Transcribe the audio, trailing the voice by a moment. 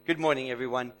Good morning,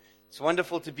 everyone. It's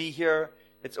wonderful to be here.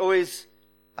 It's always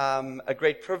a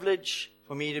great privilege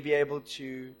for me to be able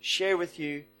to share with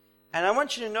you. And I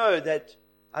want you to know that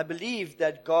I believe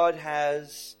that God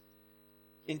has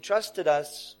entrusted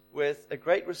us with a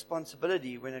great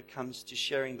responsibility when it comes to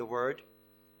sharing the Word,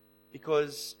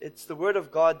 because it's the Word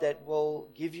of God that will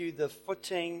give you the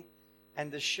footing and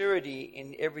the surety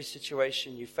in every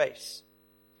situation you face.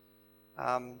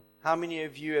 How many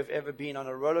of you have ever been on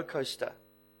a roller coaster?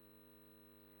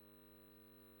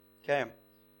 Okay.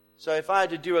 So if I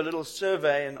had to do a little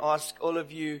survey and ask all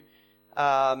of you,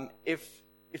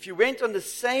 if you went on the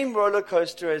same roller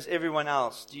coaster as everyone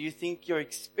else, do you think your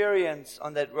experience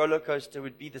on that roller coaster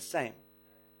would be the same?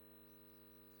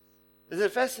 Isn't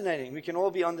it fascinating? We can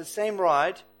all be on the same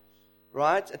ride,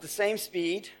 right, at the same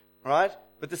speed, right,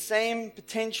 with the same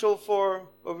potential for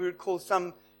what we would call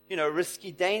some,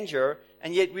 risky danger,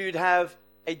 and yet we would have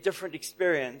a different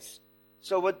experience.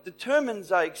 So what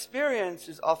determines our experience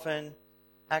is often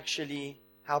actually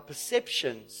our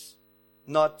perceptions,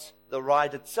 not the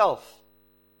ride itself.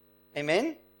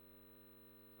 Amen?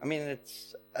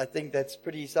 I think that's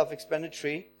pretty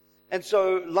self-explanatory. And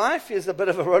so life is a bit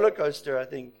of a roller coaster, I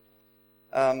think.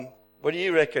 What do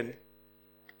you reckon?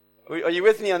 Are you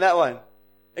with me on that one?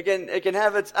 It can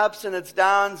have its ups and its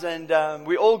downs, and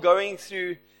we're all going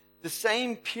through the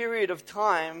same period of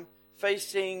time,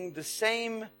 facing the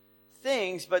same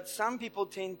things, but some people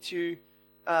tend to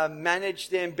manage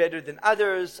them better than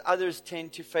others. Others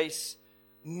tend to face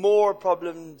more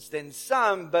problems than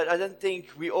some, but I don't think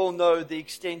we all know the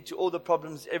extent to all the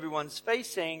problems everyone's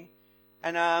facing.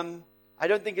 And I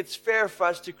don't think it's fair for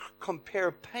us to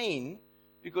compare pain,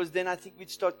 because then I think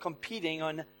we'd start competing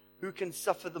on who can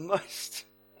suffer the most.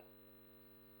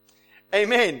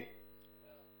 Amen.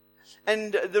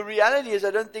 And the reality is,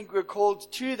 I don't think we're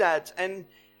called to that. And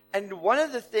one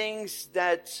of the things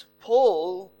that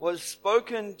Paul was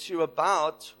spoken to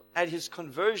about at his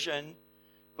conversion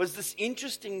was this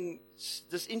interesting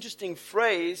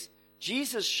phrase.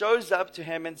 Jesus shows up to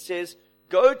him and says,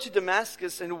 "Go to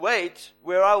Damascus and wait,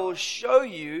 where I will show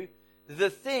you the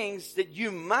things that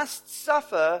you must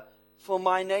suffer for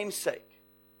my name's sake."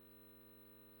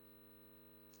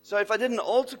 So if I did an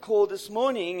altar call this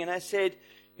morning and I said,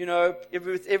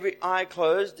 with every eye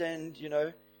closed and,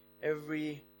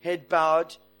 every head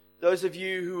bowed, those of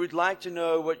you who would like to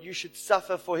know what you should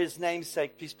suffer for his name's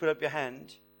sake, please put up your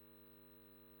hand.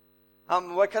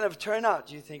 What kind of turnout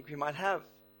do you think we might have?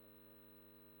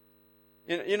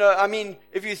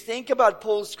 If you think about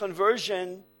Paul's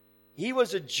conversion, he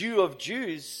was a Jew of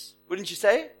Jews, wouldn't you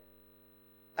say?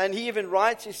 And he even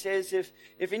writes, he says, if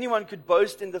anyone could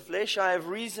boast in the flesh, I have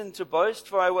reason to boast,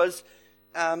 for I was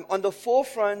on the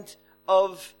forefront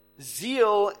of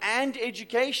zeal and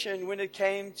education when it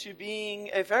came to being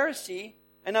a Pharisee,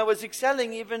 and I was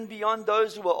excelling even beyond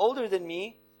those who were older than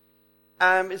me.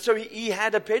 So he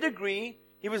had a pedigree.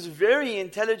 He was very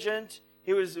intelligent.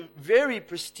 He was very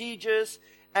prestigious.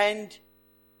 And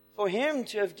for him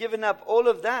to have given up all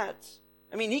of that,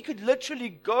 he could literally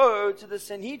go to the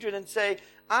Sanhedrin and say,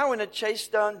 I want to chase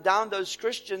down those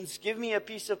Christians. Give me a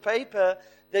piece of paper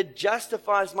that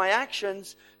justifies my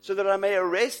actions so that I may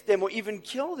arrest them or even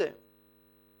kill them.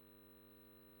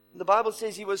 The Bible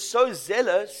says he was so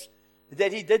zealous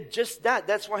that he did just that.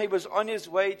 That's why he was on his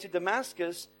way to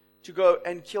Damascus to go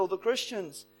and kill the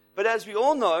Christians. But as we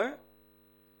all know,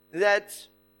 that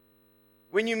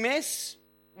when you mess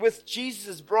with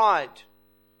Jesus' bride,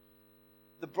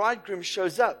 the bridegroom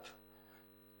shows up.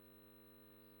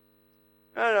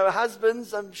 I don't know,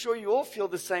 husbands, I'm sure you all feel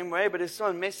the same way, but if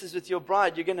someone messes with your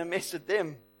bride, you're going to mess with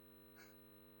them.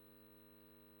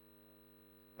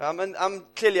 I'm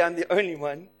the only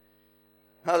one.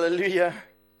 Hallelujah.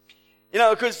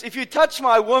 Because if you touch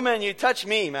my woman, you touch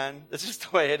me, man. That's just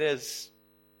the way it is.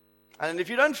 And if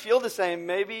you don't feel the same,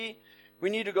 maybe we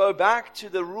need to go back to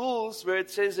the rules where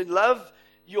it says, love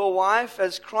your wife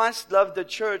as Christ loved the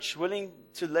church, willing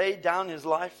to lay down his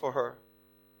life for her.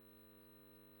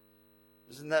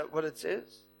 Isn't that what it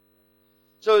says?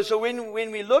 So when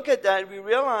we look at that, we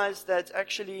realize that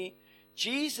actually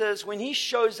Jesus, when he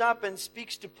shows up and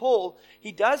speaks to Paul,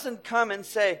 he doesn't come and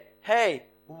say, hey,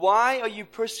 why are you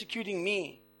persecuting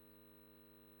me?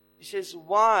 He says,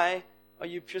 why are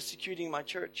you persecuting my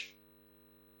church?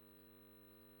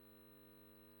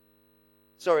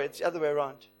 Sorry, it's the other way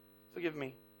around. Forgive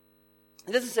me.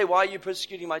 He doesn't say, why are you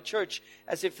persecuting my church,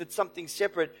 as if it's something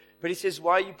separate. But he says,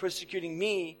 why are you persecuting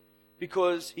me?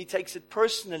 Because he takes it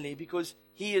personally, because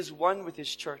he is one with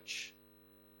his church.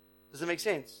 Does that make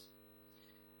sense?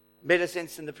 Better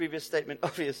sense than the previous statement,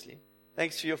 obviously.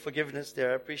 Thanks for your forgiveness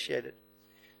there. I appreciate it.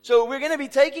 So we're going to be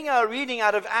taking our reading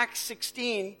out of Acts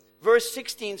 16, verse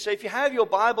 16. So if you have your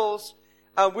Bibles,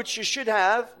 which you should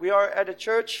have, we are at a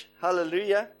church,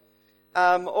 hallelujah.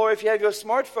 Or if you have your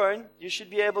smartphone, you should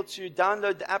be able to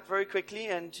download the app very quickly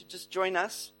and just join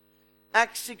us.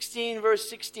 Acts 16, verse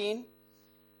 16.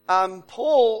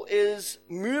 Paul is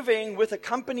moving with a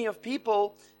company of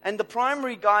people, and the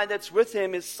primary guy that's with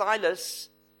him is Silas.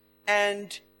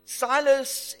 And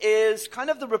Silas is kind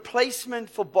of the replacement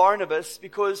for Barnabas,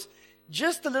 because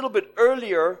just a little bit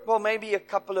earlier, well, maybe a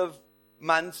couple of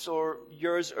months or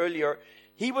years earlier,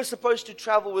 he was supposed to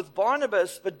travel with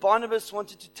Barnabas, but Barnabas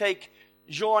wanted to take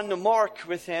John Mark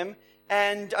with him.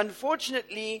 And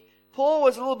unfortunately, Paul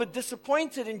was a little bit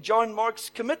disappointed in John Mark's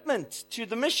commitment to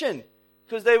the mission,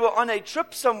 because they were on a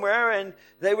trip somewhere and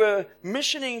they were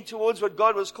missioning towards what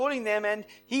God was calling them, and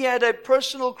he had a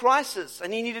personal crisis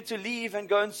and he needed to leave and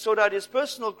go and sort out his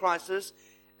personal crisis.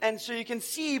 And so you can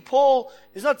see Paul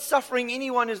is not suffering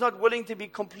anyone who's not willing to be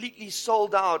completely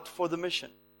sold out for the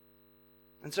mission.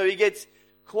 And so he gets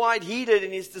quite heated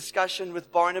in his discussion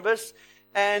with Barnabas,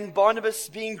 and Barnabas,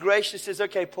 being gracious, says,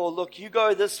 okay, Paul, look, you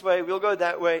go this way, we'll go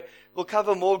that way, we'll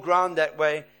cover more ground that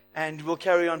way, and we'll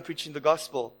carry on preaching the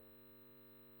gospel.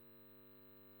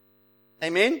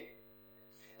 Amen?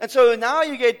 And so now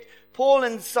you get Paul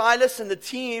and Silas and the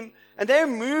team, and they're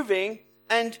moving,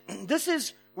 and this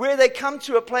is where they come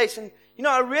to a place. And,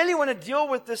 I really want to deal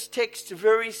with this text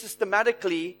very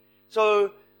systematically.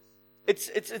 So it's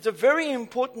a very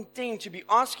important thing to be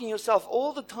asking yourself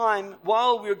all the time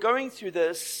while we're going through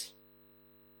this.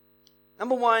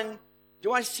 Number one,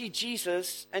 do I see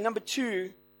Jesus? And number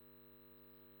two,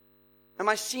 am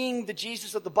I seeing the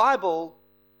Jesus of the Bible,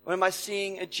 or am I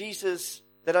seeing a Jesus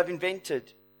that I've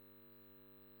invented?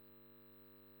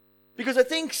 Because I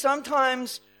think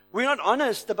sometimes we're not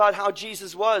honest about how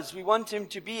Jesus was. We want him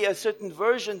to be a certain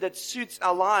version that suits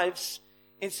our lives,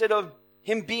 instead of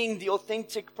him being the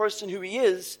authentic person who he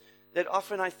is, that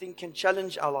often I think can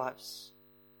challenge our lives.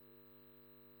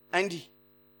 And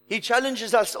he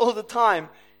challenges us all the time.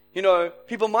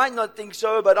 People might not think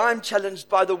so, but I'm challenged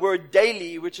by the word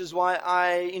daily, which is why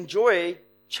I enjoy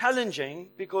challenging,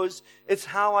 because it's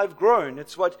how I've grown.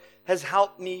 It's what has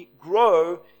helped me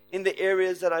grow in the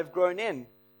areas that I've grown in.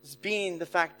 It's been the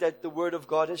fact that the Word of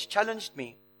God has challenged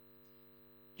me.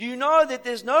 Do you know that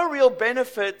there's no real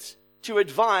benefit to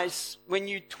advice when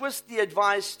you twist the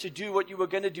advice to do what you were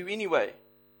going to do anyway?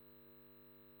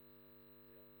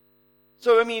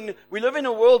 So, we live in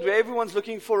a world where everyone's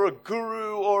looking for a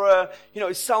guru or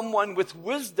someone with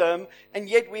wisdom, and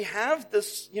yet we have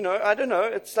this,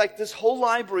 it's like this whole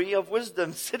library of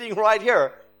wisdom sitting right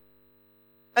here.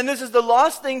 And this is the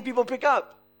last thing people pick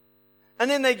up. And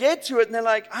then they get to it and they're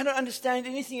like, I don't understand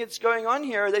anything that's going on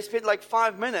here. They spend like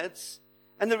 5 minutes.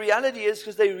 And the reality is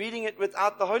because they're reading it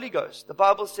without the Holy Ghost. The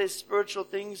Bible says spiritual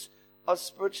things are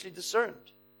spiritually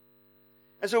discerned.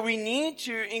 And so we need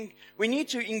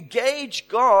to engage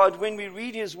God when we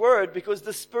read His Word, because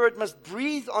the Spirit must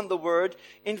breathe on the Word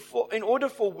in order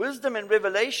for wisdom and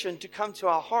revelation to come to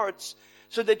our hearts,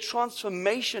 so that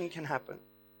transformation can happen.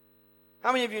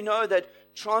 How many of you know that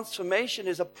transformation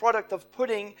is a product of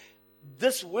putting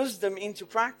this wisdom into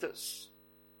practice?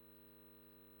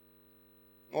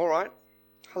 All right.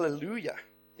 Hallelujah.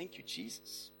 Thank you,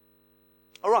 Jesus.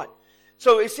 All right.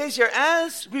 So it says here,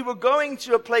 as we were going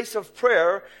to a place of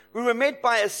prayer, we were met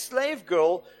by a slave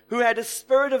girl who had a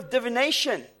spirit of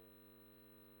divination.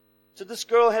 So this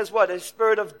girl has what? A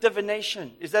spirit of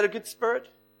divination. Is that a good spirit?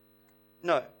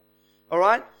 No. All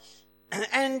right.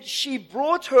 And she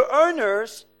brought her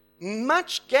owners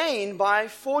much gain by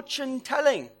fortune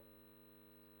telling.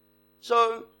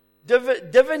 So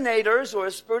divinators, or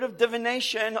a spirit of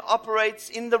divination, operates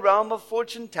in the realm of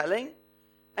fortune telling.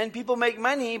 And people make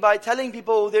money by telling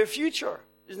people their future.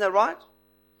 Isn't that right?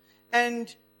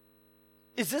 And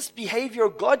is this behavior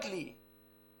godly?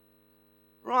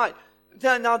 Right.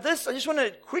 Now this, I just want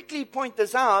to quickly point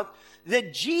this out,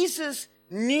 that Jesus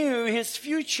knew his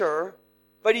future,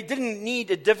 but he didn't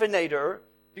need a divinator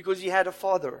because he had a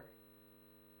father.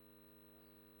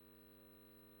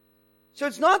 So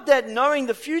it's not that knowing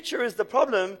the future is the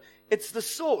problem, it's the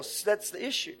source that's the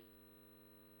issue.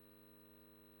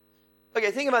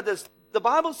 Okay, think about this. The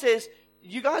Bible says,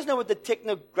 you guys know what the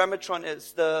tetragrammaton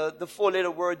is, the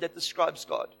 4-letter word that describes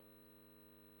God.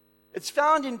 It's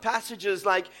found in passages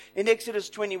like in Exodus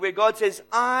 20, where God says,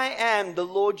 I am the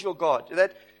Lord your God.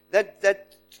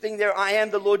 That thing there, I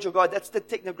am the Lord your God, that's the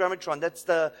tetragrammaton. That's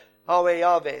the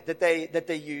Yahweh that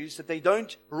they use, that they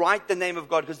don't write the name of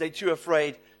God because they're too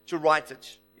afraid to write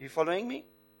it. Are you following me?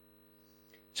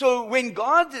 So when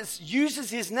God uses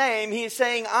his name, he is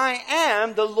saying, I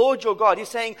am the Lord your God. He's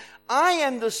saying, I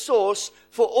am the source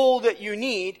for all that you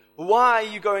need. Why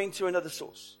are you going to another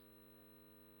source?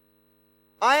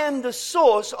 I am the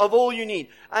source of all you need.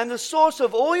 I am the source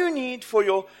of all you need for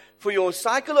your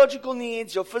psychological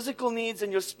needs, your physical needs,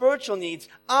 and your spiritual needs.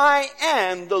 I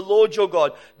am the Lord your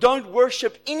God. Don't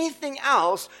worship anything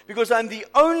else, because I'm the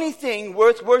only thing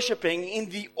worth worshiping in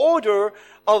the order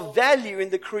of value in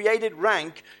the created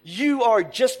rank. You are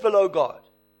just below God.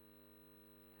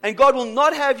 And God will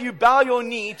not have you bow your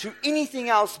knee to anything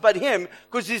else but him,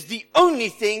 because he's the only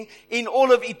thing in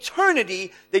all of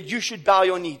eternity that you should bow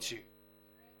your knee to.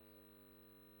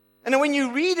 And when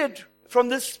you read it from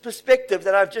this perspective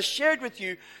that I've just shared with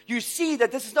you, you see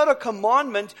that this is not a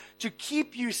commandment to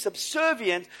keep you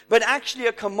subservient, but actually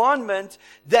a commandment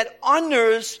that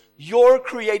honors your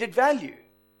created value.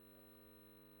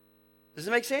 Does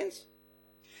it make sense?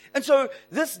 And so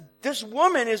this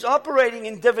woman is operating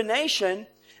in divination,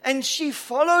 and she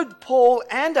followed Paul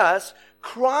and us,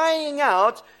 crying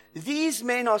out, these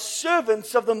men are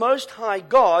servants of the Most High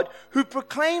God, who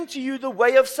proclaim to you the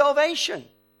way of salvation.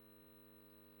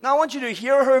 Now I want you to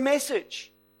hear her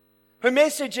message. Her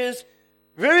message is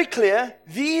very clear.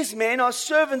 These men are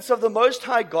servants of the Most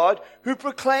High God who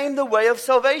proclaim the way of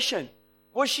salvation.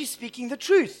 Was she speaking the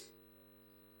truth?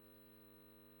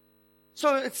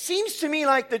 So it seems to me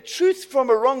like the truth from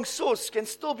a wrong source can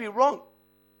still be wrong.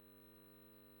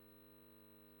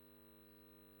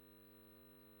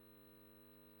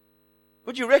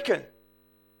 What do you reckon?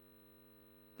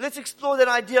 Let's explore that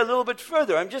idea a little bit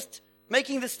further. I'm just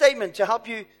making the statement to help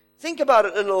you think about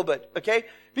it a little bit, okay?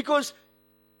 Because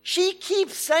she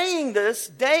keeps saying this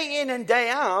day in and day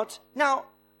out. Now,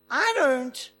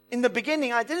 in the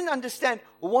beginning, I didn't understand,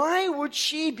 why would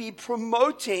she be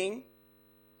promoting,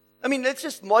 let's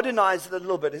just modernize it a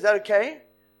little bit. Is that okay?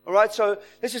 All right, so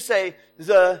let's just say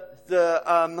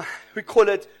we call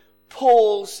it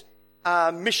Paul's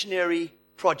missionary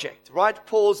project, right?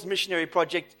 Paul's missionary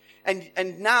project.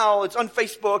 And now it's on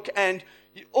Facebook, and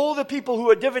all the people who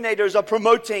are divinators are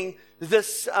promoting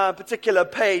this particular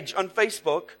page on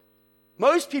Facebook.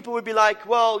 Most people would be like,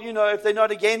 well, if they're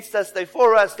not against us, they're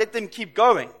for us, let them keep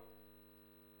going.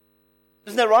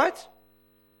 Isn't that right?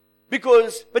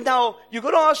 But now you've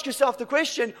got to ask yourself the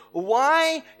question,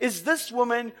 why is this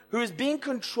woman who is being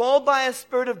controlled by a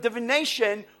spirit of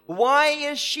divination, why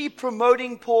is she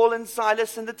promoting Paul and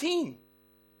Silas and the team?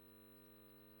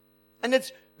 And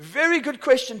it's very good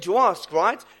question to ask,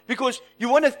 right? Because you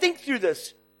want to think through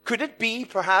this. Could it be,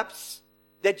 perhaps,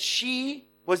 that she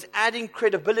was adding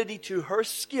credibility to her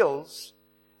skills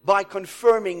by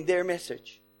confirming their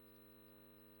message?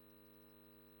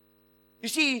 You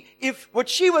see, if what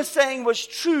she was saying was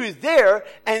true there,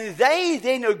 and they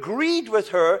then agreed with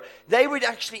her, they would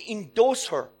actually endorse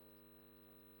her.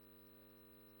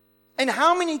 And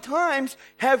how many times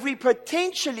have we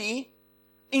potentially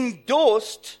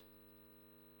endorsed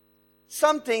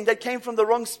something that came from the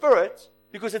wrong spirit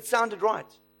because it sounded right?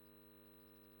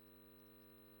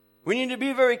 We need to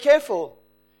be very careful,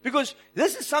 because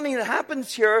this is something that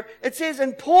happens here. It says,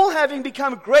 and Paul, having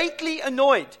become greatly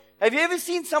annoyed. Have you ever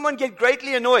seen someone get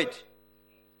greatly annoyed?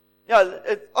 Yeah,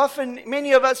 often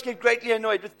many of us get greatly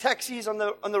annoyed with taxis on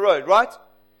the road, right?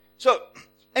 So,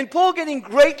 and Paul getting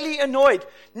greatly annoyed.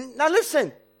 Now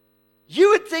listen, you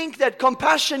would think that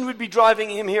compassion would be driving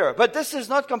him here, but this is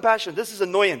not compassion, this is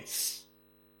annoyance.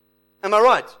 Am I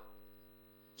right?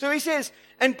 So he says,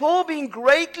 and Paul, being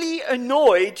greatly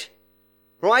annoyed,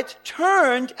 right,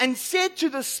 turned and said to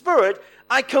the spirit,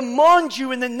 I command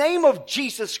you in the name of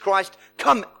Jesus Christ,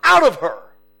 come out of her.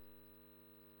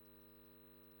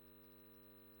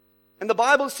 And the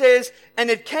Bible says, and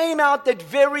it came out that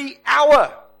very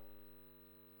hour.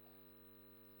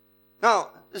 Now,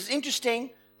 this is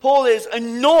interesting. Paul is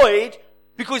annoyed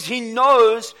because he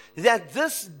knows that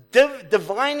this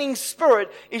divining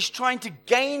spirit is trying to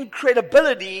gain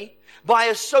credibility by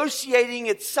associating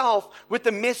itself with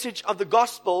the message of the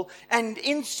gospel, and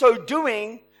in so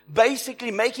doing,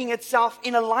 basically making itself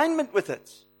in alignment with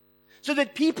it. So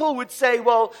that people would say,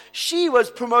 well, she was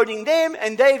promoting them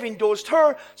and they've endorsed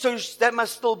her, so that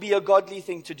must still be a godly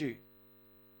thing to do.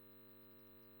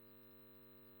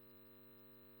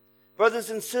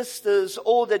 Brothers and sisters,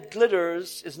 all that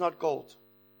glitters is not gold.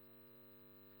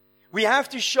 We have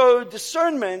to show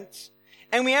discernment,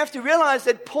 and we have to realize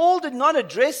that Paul did not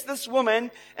address this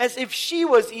woman as if she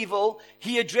was evil.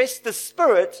 He addressed the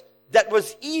spirit that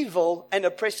was evil and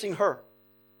oppressing her.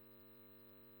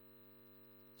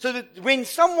 So that when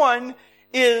someone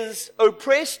is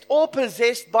oppressed or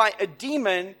possessed by a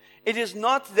demon, it is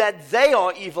not that they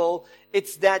are evil,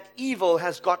 it's that evil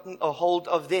has gotten a hold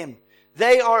of them.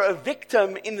 They are a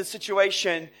victim in the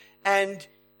situation, and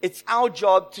it's our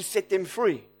job to set them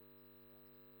free.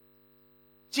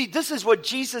 See, this is what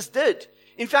Jesus did.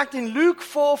 In fact, in Luke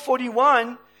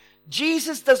 4:41,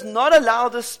 Jesus does not allow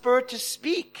the spirit to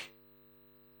speak.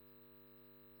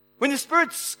 When the spirit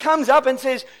comes up and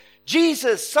says,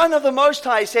 Jesus, Son of the Most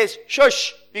High, he says,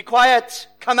 shush, be quiet,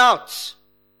 come out.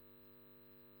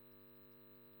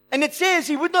 And it says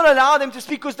he would not allow them to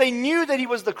speak because they knew that he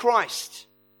was the Christ.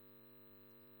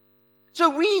 So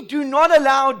we do not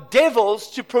allow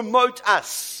devils to promote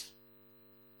us.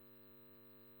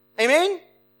 Amen?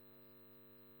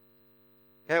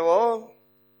 Okay, well,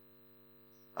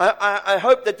 I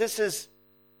hope that this is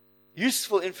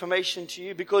useful information to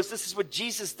you, because this is what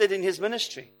Jesus did in his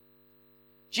ministry.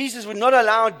 Jesus would not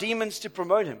allow demons to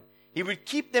promote him. He would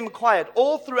keep them quiet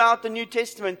all throughout the New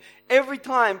Testament. Every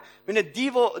time when a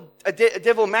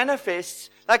devil manifests,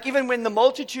 like even when the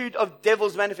multitude of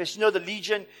devils manifest, you know, the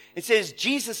legion, it says,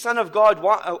 Jesus, Son of God,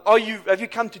 have you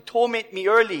come to torment me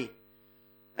early?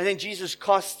 And then Jesus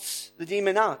casts the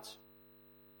demon out.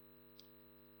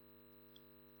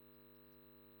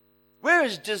 Where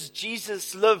does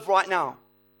Jesus live right now?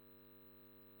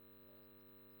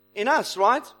 In us,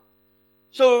 right?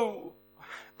 So,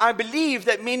 I believe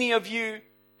that many of you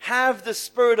have the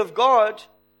Spirit of God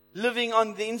living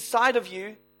on the inside of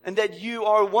you, and that you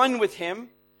are one with Him.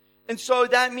 And so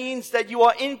that means that you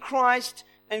are in Christ,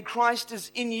 and Christ is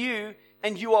in you,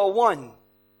 and you are one.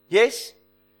 Yes?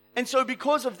 And so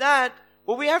because of that,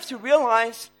 what we have to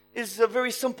realize is a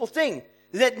very simple thing.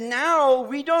 That now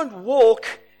we don't walk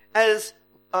as,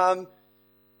 we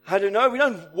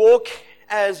don't walk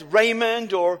as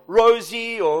Raymond or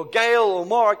Rosie or Gail or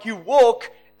Mark. You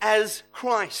walk as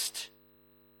Christ.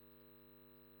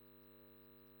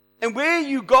 And where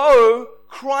you go,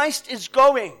 Christ is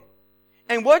going.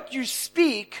 And what you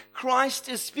speak, Christ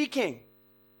is speaking.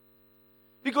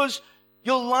 Because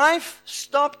your life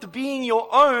stopped being your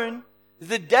own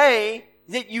the day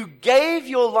that you gave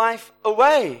your life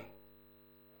away.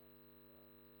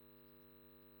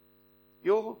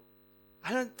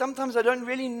 Sometimes I don't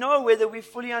really know whether we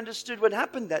fully understood what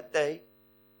happened that day.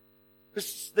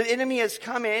 Because the enemy has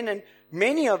come in, and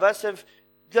many of us have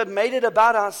made it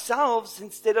about ourselves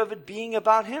instead of it being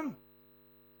about Him.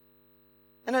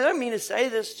 And I don't mean to say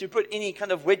this to put any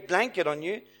kind of wet blanket on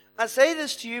you. I say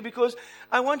this to you because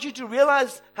I want you to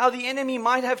realize how the enemy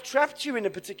might have trapped you in a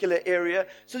particular area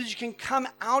so that you can come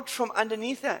out from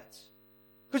underneath that.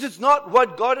 Because it's not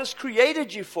what God has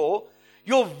created you for.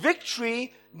 Your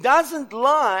victory doesn't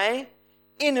lie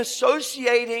in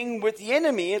associating with the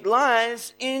enemy. It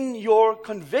lies in your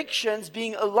convictions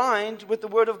being aligned with the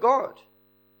Word of God.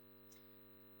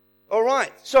 All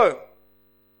right, so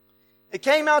it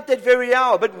came out that very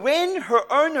hour. But when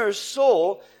her owners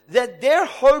saw that their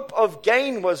hope of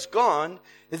gain was gone,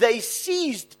 they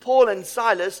seized Paul and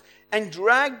Silas and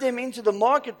dragged them into the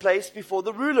marketplace before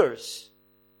the rulers.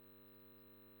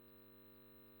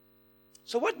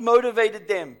 So what motivated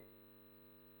them?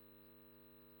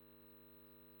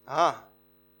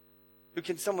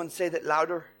 Can someone say that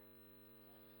louder?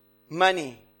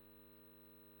 Money.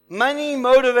 Money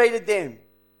motivated them.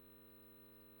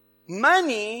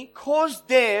 Money caused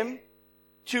them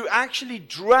to actually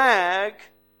drag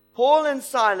Paul and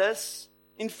Silas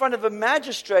in front of a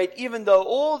magistrate, even though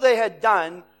all they had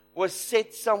done was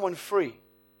set someone free.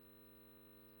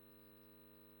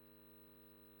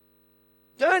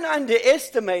 Don't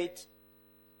underestimate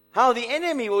how the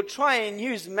enemy will try and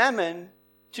use mammon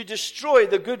to destroy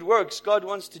the good works God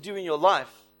wants to do in your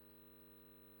life.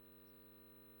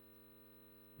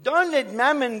 Don't let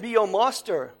mammon be your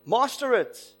master. Master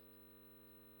it.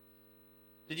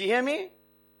 Did you hear me?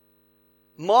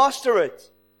 Master it.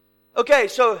 Okay,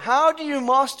 so how do you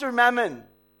master mammon?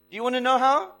 Do you want to know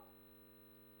how?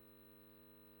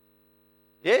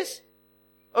 Yes?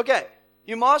 Okay,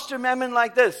 you master mammon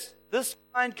like this. This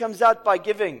kind comes out by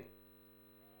giving.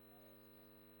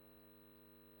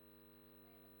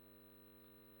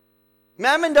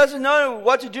 Mammon doesn't know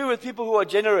what to do with people who are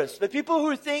generous. The people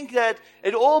who think that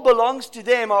it all belongs to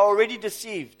them are already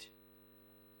deceived.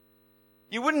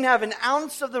 You wouldn't have an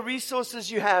ounce of the resources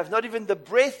you have, not even the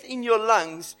breath in your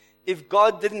lungs, if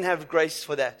God didn't have grace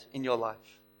for that in your life.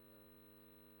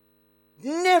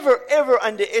 Never ever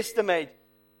underestimate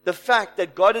the fact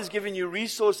that God has given you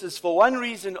resources for one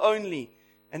reason only,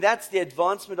 and that's the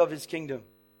advancement of His kingdom.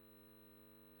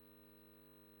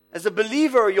 As a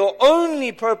believer, your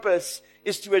only purpose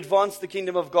is to advance the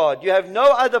kingdom of God. You have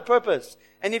no other purpose.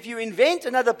 And if you invent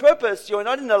another purpose, you're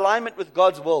not in alignment with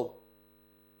God's will.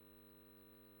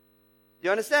 Do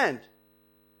you understand?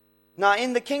 Now,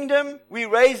 in the kingdom, we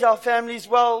raise our families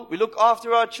well. We look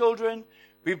after our children.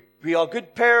 We are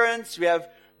good parents. We have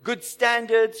good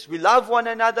standards. We love one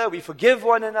another. We forgive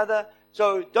one another.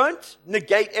 So don't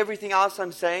negate everything else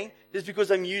I'm saying just because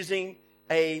I'm using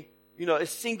a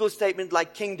single statement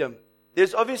like kingdom.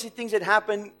 There's obviously things that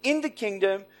happen in the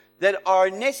kingdom that are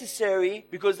necessary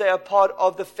because they are part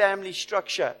of the family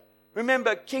structure.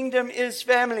 Remember, kingdom is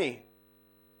family.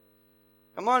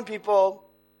 Come on, people.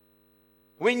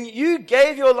 When you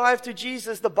gave your life to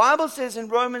Jesus, the Bible says in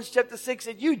Romans chapter 6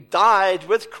 that you died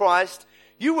with Christ,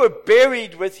 you were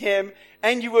buried with Him,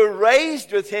 and you were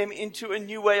raised with Him into a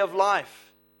new way of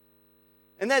life.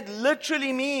 And that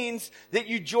literally means that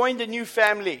you joined a new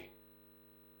family.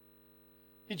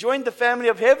 You joined the family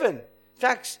of heaven. In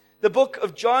fact, the book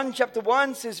of John chapter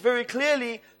 1 says very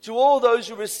clearly, to all those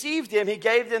who received Him, He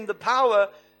gave them the power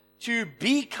to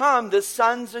become the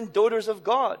sons and daughters of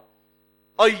God.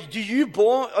 Are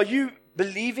you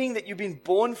believing that you've been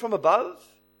born from above?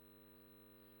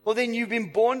 Well, then you've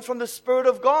been born from the Spirit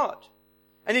of God.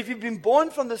 And if you've been born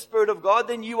from the Spirit of God,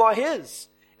 then you are His.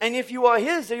 And if you are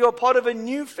His, then you're part of a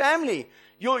new family.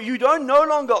 You don't no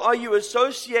longer are you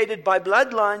associated by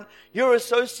bloodline, you're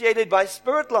associated by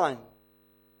spirit line.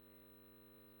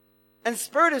 And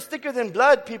spirit is thicker than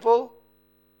blood, people.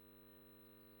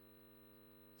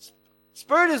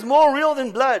 Spirit is more real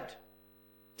than blood.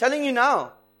 Telling you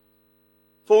now.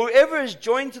 For whoever is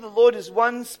joined to the Lord is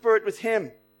one spirit with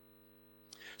Him.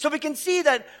 So we can see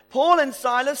that Paul and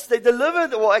Silas,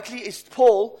 it's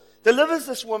Paul, delivers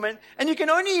this woman. And you can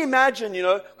only imagine,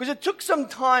 because it took some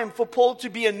time for Paul to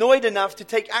be annoyed enough to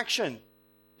take action.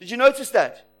 Did you notice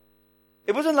that?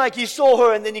 It wasn't like he saw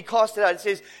her and then he cast it out. It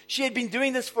says she had been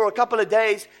doing this for a couple of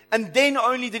days and then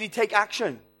only did he take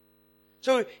action.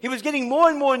 So he was getting more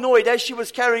and more annoyed as she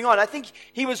was carrying on. I think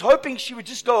he was hoping she would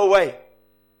just go away.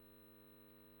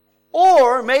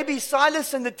 Or maybe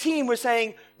Silas and the team were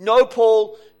saying, no,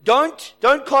 Paul, don't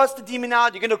cast the demon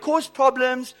out. You're going to cause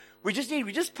problems. We're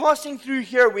just passing through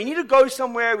here. We need to go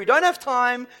somewhere. We don't have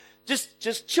time.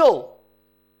 Just chill.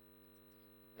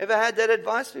 Ever had that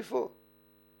advice before?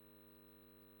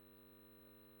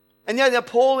 And now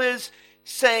Paul is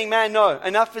saying, man, no,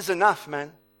 enough is enough,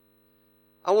 man.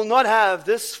 I will not have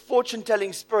this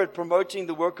fortune-telling spirit promoting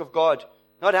the work of God.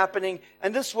 Not happening.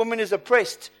 And this woman is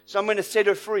oppressed, so I'm going to set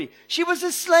her free. She was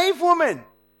a slave woman.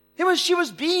 She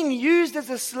was being used as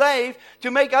a slave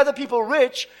to make other people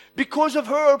rich because of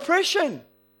her oppression.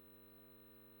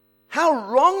 How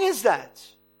wrong is that?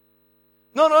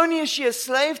 Not only is she a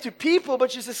slave to people,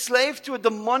 but she's a slave to a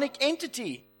demonic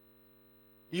entity.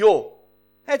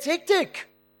 That's hectic.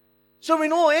 So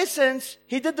in all essence,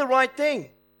 he did the right thing.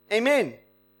 Amen.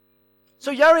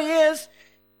 So here he is,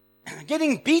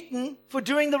 getting beaten for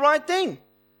doing the right thing.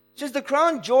 It says the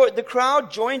crowd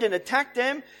joined and attacked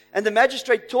them, and the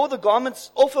magistrate tore the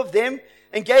garments off of them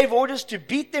and gave orders to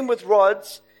beat them with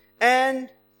rods. And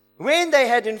when they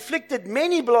had inflicted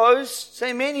many blows,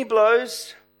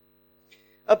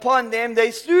 upon them,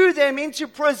 they threw them into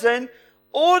prison,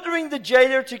 ordering the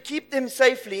jailer to keep them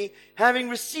safely. Having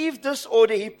received this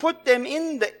order, he put them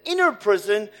in the inner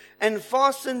prison and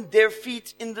fastened their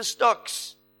feet in the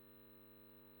stocks.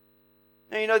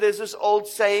 Now, there's this old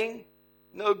saying,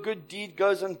 no good deed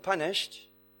goes unpunished.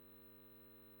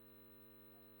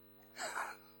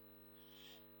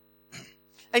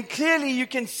 And clearly you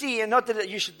can see, and not that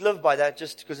you should live by that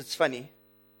just because it's funny,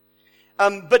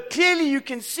 but clearly you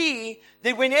can see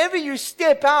that whenever you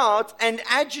step out and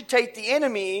agitate the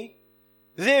enemy,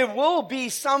 there will be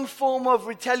some form of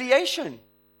retaliation.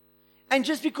 And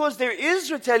just because there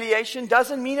is retaliation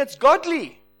doesn't mean it's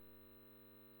godly.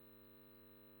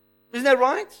 Isn't that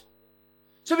right?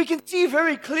 So we can see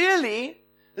very clearly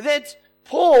that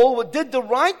Paul did the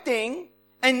right thing,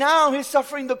 and now he's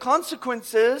suffering the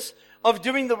consequences of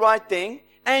doing the right thing,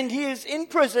 and he is in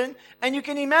prison, and you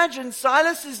can imagine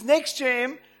Silas is next to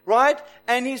him, right?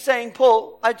 And he's saying,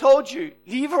 Paul, I told you,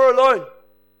 leave her alone.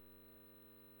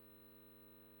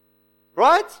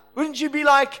 Right? Wouldn't you be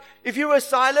like, if you were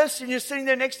Silas and you're sitting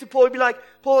there next to Paul, you'd be like,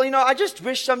 Paul, I just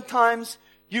wish sometimes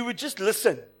you would just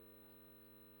listen.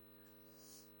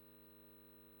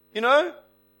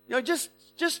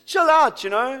 Just chill out,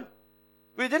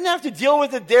 We didn't have to deal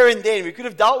with it there and then. We could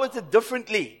have dealt with it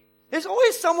differently. There's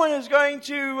always someone who's going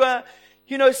to,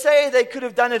 say they could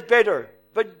have done it better.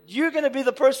 But you're going to be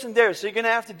the person there, so you're going to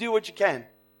have to do what you can.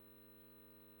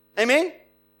 Amen?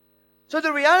 So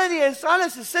the reality is,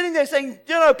 Silas is sitting there saying,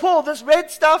 Paul, this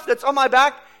red stuff that's on my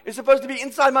back is supposed to be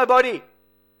inside my body.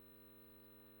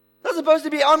 It's not supposed to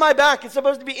be on my back. It's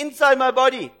supposed to be inside my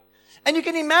body. And you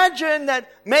can imagine that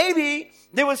maybe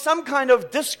there was some kind of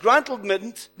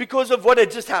disgruntlement because of what had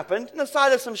just happened. Now,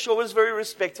 Silas, I'm sure, was very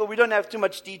respectful. We don't have too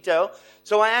much detail,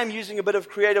 so I am using a bit of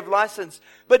creative license.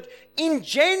 But in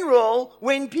general,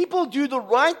 when people do the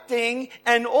right thing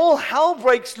and all hell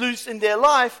breaks loose in their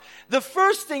life, the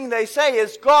first thing they say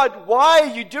is, God, why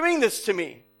are you doing this to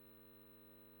me?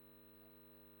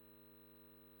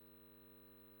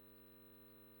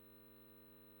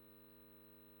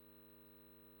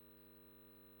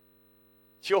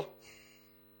 Sure.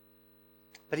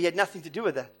 But he had nothing to do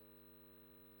with that.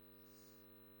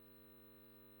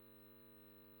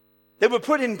 They were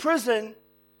put in prison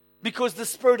because the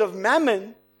spirit of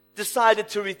mammon decided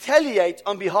to retaliate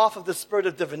on behalf of the spirit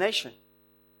of divination.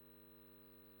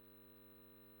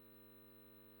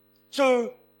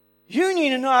 So you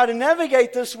need to know how to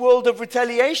navigate this world of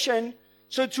retaliation,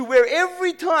 so to where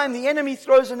every time the enemy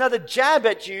throws another jab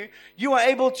at you, you are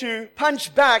able to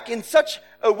punch back in such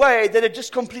a way that it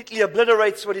just completely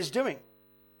obliterates what he's doing.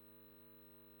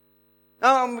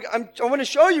 Now, I want to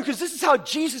show you, because this is how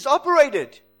Jesus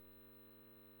operated.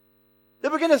 They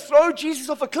were going to throw Jesus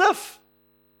off a cliff.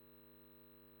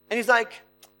 And he's like,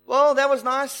 well, that was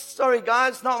nice. Sorry,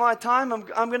 guys, not my time.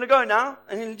 I'm going to go now.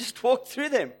 And he just walked through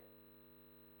them.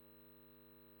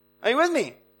 Are you with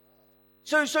me?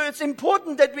 So it's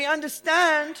important that we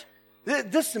understand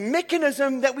this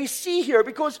mechanism that we see here,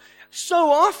 because so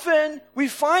often we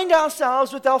find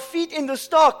ourselves with our feet in the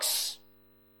stocks.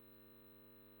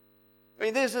 I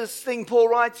mean, there's this thing Paul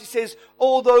writes. He says,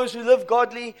 all those who live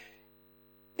godly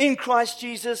in Christ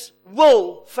Jesus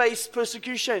will face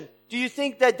persecution. Do you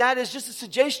think that that is just a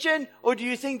suggestion, or do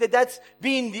you think that that's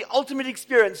been the ultimate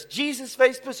experience? Jesus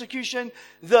faced persecution.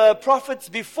 The prophets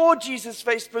before Jesus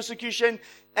faced persecution.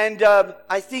 And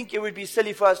I think it would be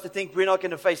silly for us to think we're not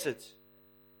going to face it.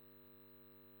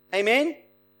 Amen?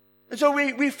 And so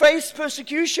we face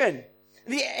persecution.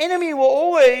 The enemy will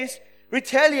always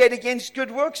retaliate against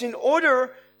good works in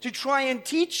order to try and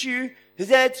teach you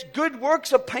that good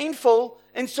works are painful,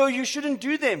 and so you shouldn't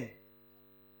do them.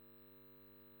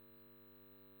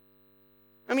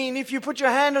 I mean, if you put your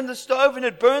hand on the stove and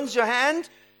it burns your hand,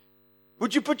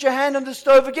 would you put your hand on the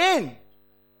stove again?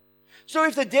 So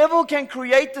if the devil can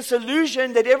create this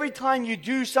illusion that every time you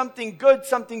do something good,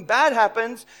 something bad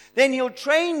happens, then he'll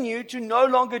train you to no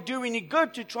longer do any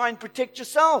good to try and protect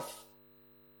yourself.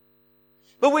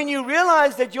 But when you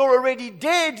realize that you're already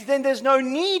dead, then there's no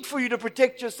need for you to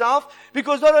protect yourself,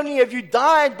 because not only have you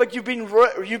died, but you've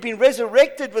been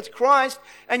resurrected with Christ,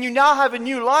 and you now have a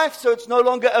new life, so it's no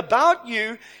longer about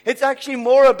you. It's actually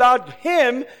more about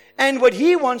Him and what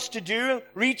He wants to do,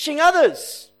 reaching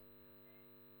others.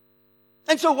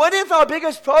 And so what if our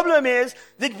biggest problem is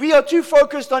that we are too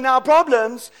focused on our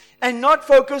problems and not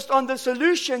focused on the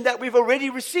solution that we've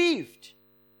already received?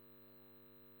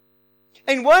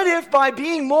 And what if by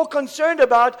being more concerned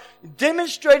about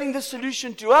demonstrating the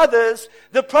solution to others,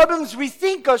 the problems we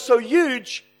think are so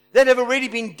huge that have already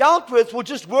been dealt with will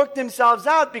just work themselves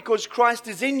out because Christ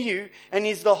is in you and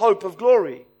is the hope of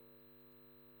glory?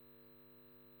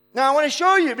 Now I want to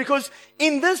show you, because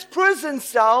in this prison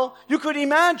cell, you could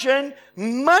imagine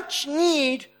much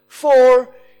need for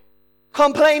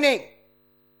complaining.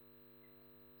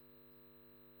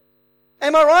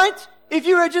 Am I right? If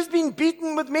you had just been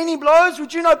beaten with many blows,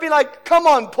 would you not be like, come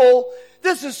on, Paul,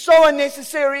 this is so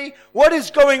unnecessary. What is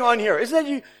going on here? Isn't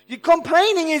it? You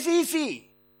complaining is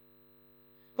easy.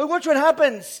 But watch what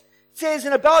happens. It says,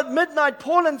 and about midnight,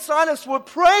 Paul and Silas were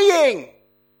praying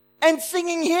and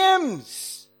singing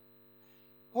hymns.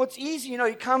 Well, it's easy,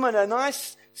 you come on a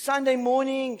nice Sunday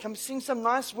morning, come sing some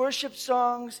nice worship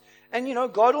songs, and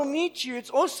God will meet you. It's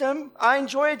awesome. I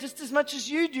enjoy it just as much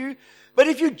as you do. But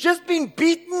if you've just been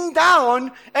beaten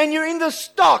down and you're in the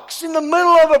stocks in the middle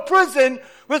of a prison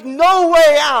with no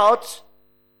way out,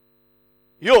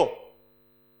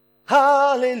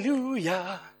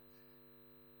 hallelujah.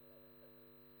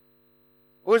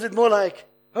 Or is it more like,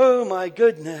 oh my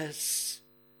goodness?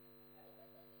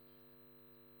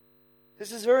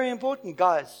 This is very important,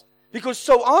 guys, because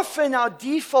so often our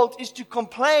default is to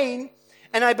complain,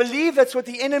 and I believe that's what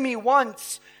the enemy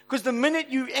wants. Because the minute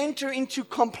you enter into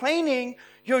complaining,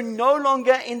 you're no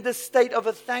longer in the state of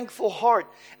a thankful heart.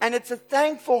 And it's a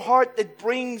thankful heart that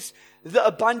brings the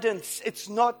abundance. It's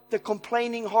not the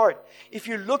complaining heart. If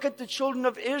you look at the children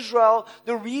of Israel,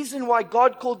 the reason why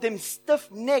God called them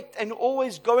stiff-necked and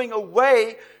always going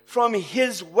away from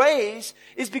His ways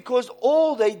is because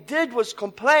all they did was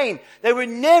complain. They were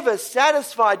never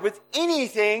satisfied with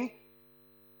anything.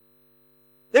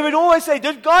 They would always say,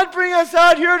 did God bring us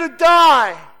out here to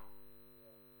die?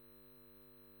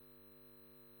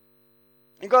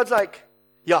 And God's like,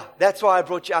 yeah, that's why I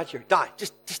brought you out here. Die.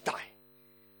 Just die.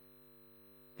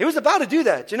 He was about to do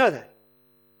that. You know that?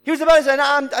 He was about to say,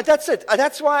 no, that's it.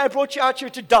 That's why I brought you out here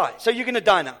to die. So you're going to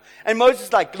die now. And Moses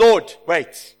is like, Lord,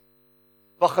 wait.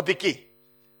 Wag 'n bietjie.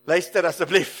 Luister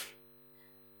asseblief.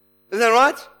 Isn't that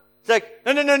right? It's like,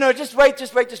 no, just wait.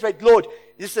 Lord,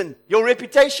 listen, your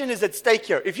reputation is at stake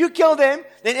here. If you kill them,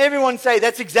 then everyone say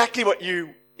that's exactly what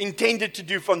you intended to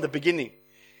do from the beginning.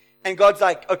 And God's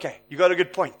like, okay, you got a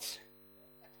good point.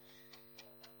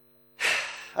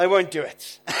 I won't do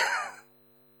it.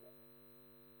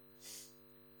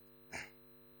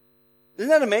 Isn't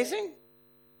that amazing?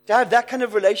 To have that kind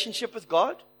of relationship with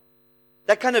God?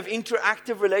 That kind of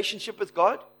interactive relationship with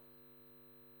God?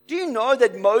 Do you know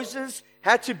that Moses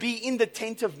had to be in the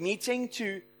tent of meeting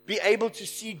to be able to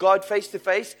see God face to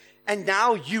face? And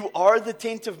now you are the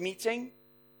tent of meeting?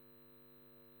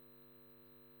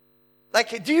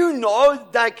 Like, do you know,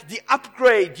 like, the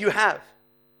upgrade you have?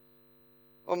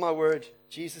 Oh my word.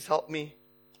 Jesus, help me.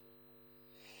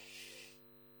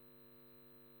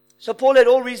 So Paul had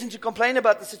all reason to complain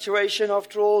about the situation.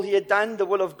 After all, he had done the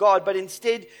will of God, but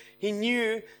instead he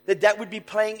knew that that would be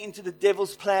playing into the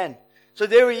devil's plan. So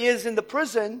there he is in the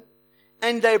prison,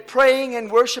 and they're praying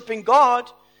and worshiping God,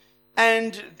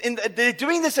 and they're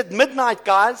doing this at midnight,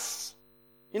 guys.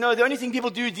 You know, the only thing people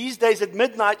do these days at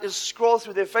midnight is scroll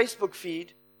through their Facebook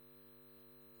feed.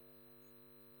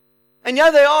 And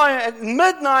yeah, they are at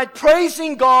midnight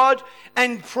praising God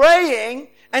and praying,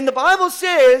 and the Bible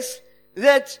says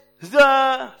that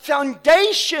the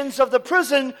foundations of the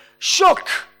prison shook.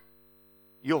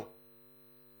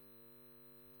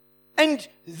 And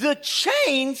the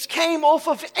chains came off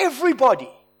of everybody.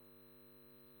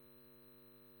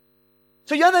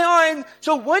 So yeah, they are. And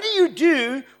so what do you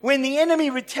do when the enemy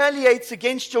retaliates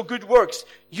against your good works?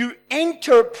 You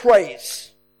enter praise.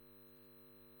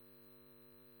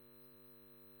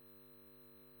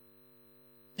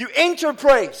 You enter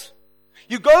praise.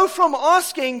 You go from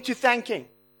asking to thanking.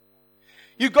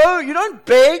 You don't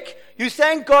beg, you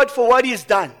thank God for what He has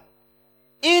done.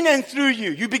 In and through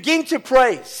you. You begin to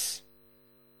praise.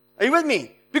 Are you with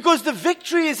me? Because the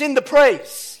victory is in the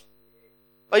praise.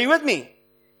 Are you with me?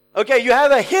 Okay, you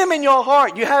have a hymn in your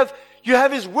heart. You have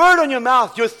His word on your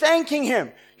mouth. You're thanking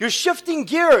Him. You're shifting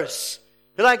gears.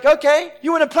 You're like, okay,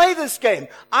 you want to play this game.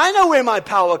 I know where my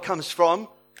power comes from.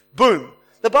 Boom.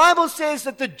 The Bible says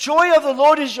that the joy of the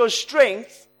Lord is your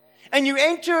strength, and you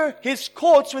enter His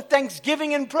courts with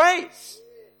thanksgiving and praise.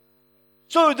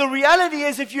 So the reality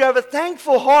is, if you have a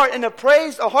thankful heart and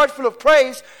a heart full of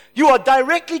praise, you are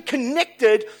directly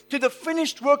connected to the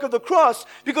finished work of the cross.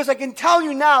 Because I can tell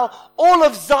you now, all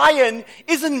of Zion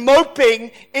isn't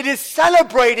moping, it is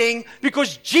celebrating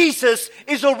because Jesus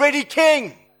is already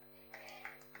King.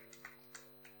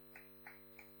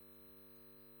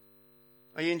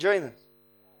 Are you enjoying this?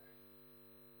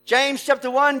 James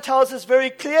chapter 1 tells us very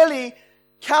clearly,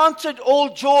 count it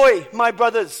all joy, my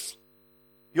brothers.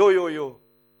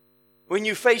 When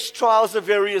you face trials of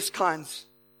various kinds.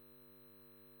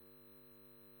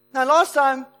 Now, last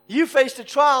time you faced a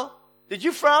trial, did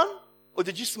you frown or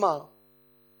did you smile?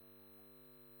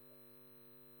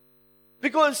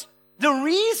 Because the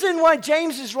reason why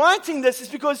James is writing this is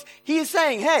because he is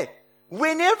saying, hey,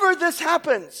 whenever this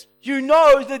happens, you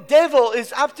know the devil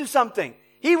is up to something.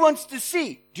 He wants to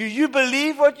see, do you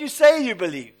believe what you say you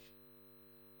believe?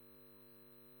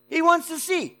 He wants to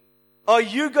see, are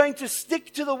you going to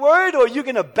stick to the word or are you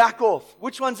going to back off?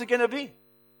 Which one's it going to be?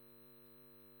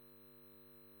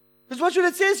 Because watch what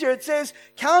it says here. It says,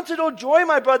 count it all joy,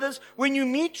 my brothers, when you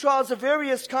meet trials of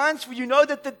various kinds, for you know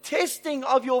that the testing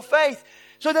of your faith.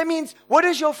 So that means, what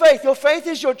is your faith? Your faith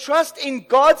is your trust in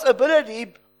God's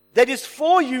ability that is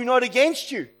for you, not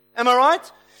against you. Am I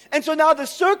right? And so now the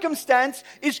circumstance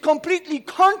is completely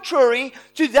contrary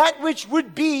to that which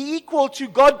would be equal to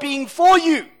God being for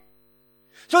you.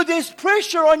 So there's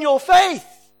pressure on your faith.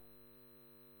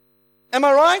 Am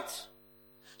I right?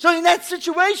 So in that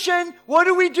situation, what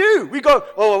do? We go,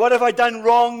 oh, what have I done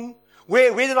wrong?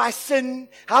 Where did I sin?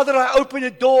 How did I open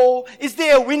a door? Is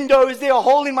there a window? Is there a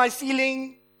hole in my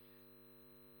ceiling?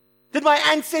 Did my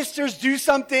ancestors do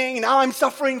something and now I'm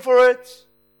suffering for it?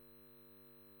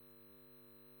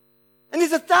 And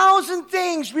there's 1,000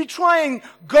 things we try and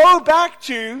go back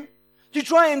to to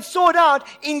try and sort out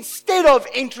instead of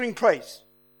entering praise.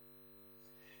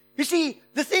 You see,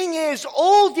 the thing is,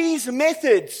 all these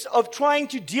methods of trying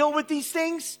to deal with these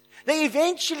things, they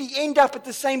eventually end up at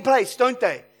the same place, don't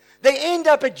they? They end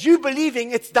up at you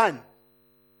believing it's done.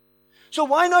 So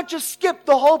why not just skip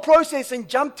the whole process and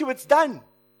jump to it's done?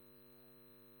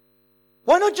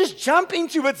 Why not just jump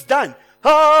into it's done?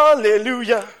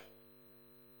 Hallelujah.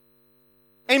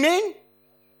 Amen?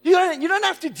 You don't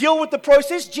have to deal with the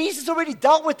process. Jesus already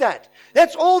dealt with that.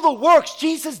 That's all the works.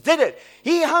 Jesus did it.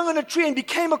 He hung on a tree and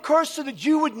became a curse so that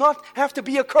you would not have to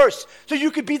be a curse. So you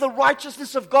could be the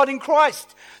righteousness of God in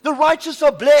Christ. The righteous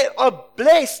are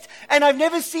blessed. And I've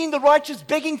never seen the righteous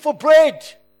begging for bread.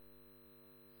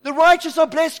 The righteous are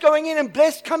blessed going in and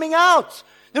blessed coming out.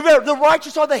 The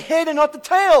righteous are the head and not the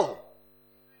tail.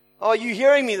 Are you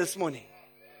hearing me this morning?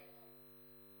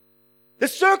 The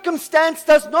circumstance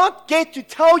does not get to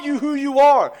tell you who you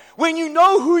are. When you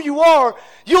know who you are,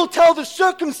 you'll tell the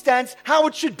circumstance how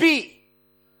it should be.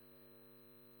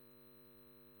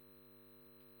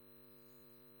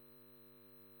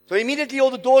 So immediately all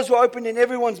the doors were opened and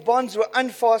everyone's bonds were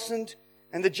unfastened,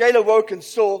 and the jailer woke and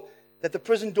saw that the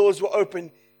prison doors were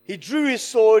open. He drew his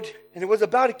sword and was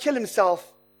about to kill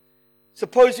himself,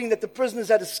 supposing that the prisoners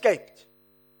had escaped.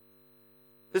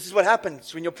 This is what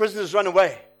happens when your prisoners run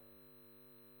away.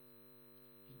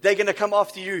 They're going to come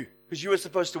after you because you were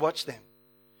supposed to watch them.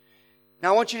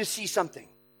 Now I want you to see something.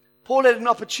 Paul had an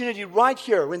opportunity right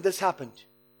here when this happened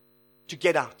to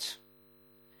get out.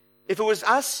 If it was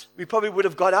us, we probably would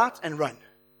have got out and run.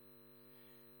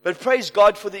 But praise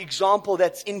God for the example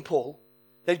that's in Paul,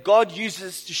 that God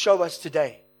uses to show us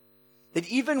today. That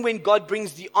even when God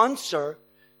brings the answer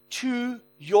to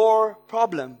your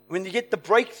problem, when you get the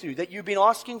breakthrough that you've been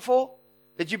asking for,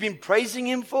 that you've been praising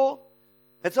Him for,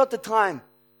 that's not the time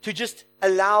to just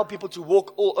allow people to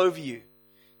walk all over you.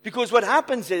 Because what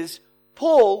happens is,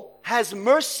 Paul has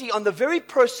mercy on the very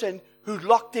person who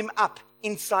locked him up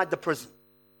inside the prison.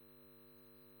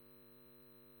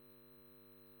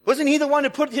 Wasn't he the one who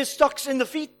put his stocks in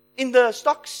the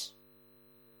stocks?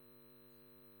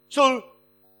 So,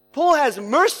 Paul has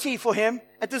mercy for him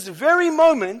at this very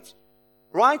moment,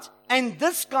 right? And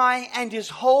this guy and his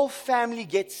whole family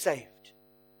get saved.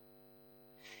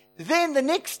 Then the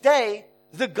next day,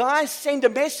 the guys send a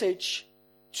message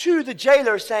to the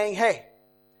jailer saying, hey,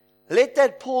 let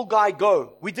that Paul guy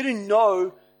go. We didn't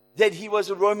know that he was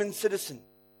a Roman citizen.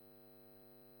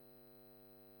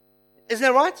 Isn't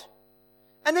that right?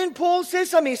 And then Paul says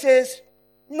something. He says,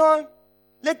 no,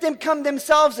 let them come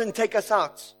themselves and take us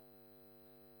out.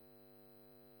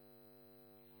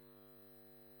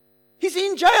 He's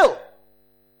in jail.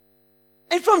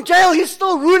 And from jail, he's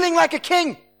still ruling like a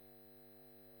king.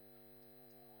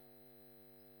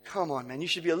 Come on, man. You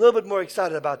should be a little bit more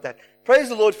excited about that. Praise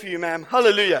the Lord for you, ma'am.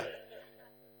 Hallelujah.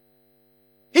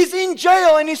 He's in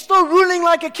jail and he's still ruling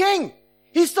like a king.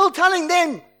 He's still telling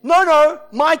them, no,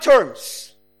 my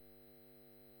terms.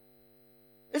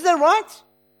 Is that right?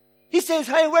 He says,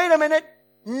 hey, wait a minute.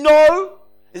 No,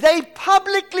 they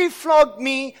publicly flogged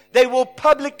me. They will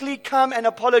publicly come and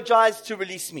apologize to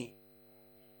release me.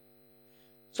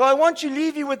 So I want to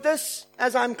leave you with this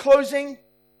as I'm closing.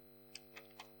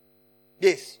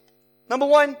 Yes. Number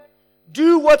one,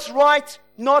 do what's right,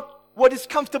 not what is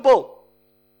comfortable.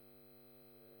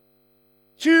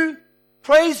 2,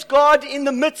 praise God in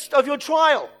the midst of your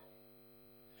trial.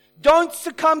 Don't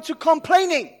succumb to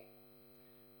complaining.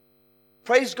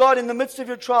 Praise God in the midst of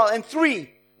your trial. And 3,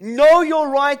 know your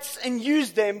rights and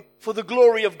use them for the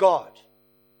glory of God.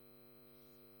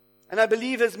 And I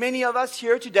believe there's many of us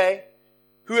here today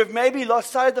who have maybe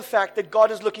lost sight of the fact that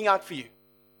God is looking out for you.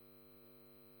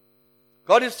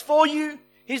 God is for you.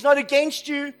 He's not against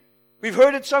you. We've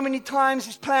heard it so many times.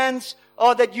 His plans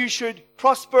are that you should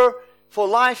prosper for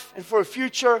life and for a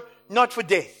future, not for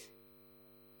death.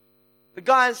 But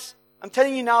guys, I'm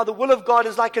telling you now, the will of God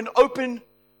is like an open,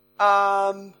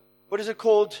 what is it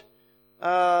called?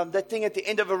 That thing at the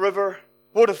end of a river,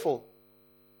 waterfall.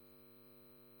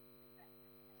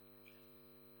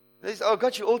 I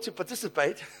got you all to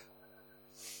participate.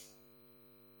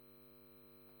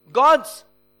 God's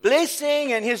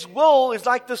blessing and His will is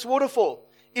like this waterfall.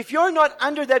 If you're not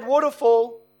under that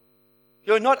waterfall,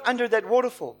 you're not under that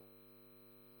waterfall.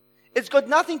 It's got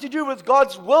nothing to do with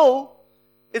God's will.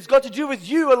 It's got to do with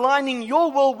you aligning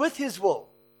your will with His will.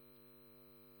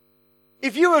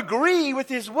 If you agree with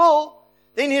His will,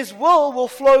 then His will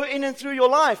flow in and through your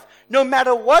life. No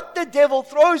matter what the devil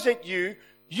throws at you,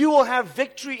 you will have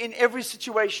victory in every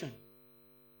situation.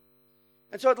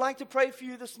 And so I'd like to pray for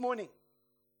you this morning.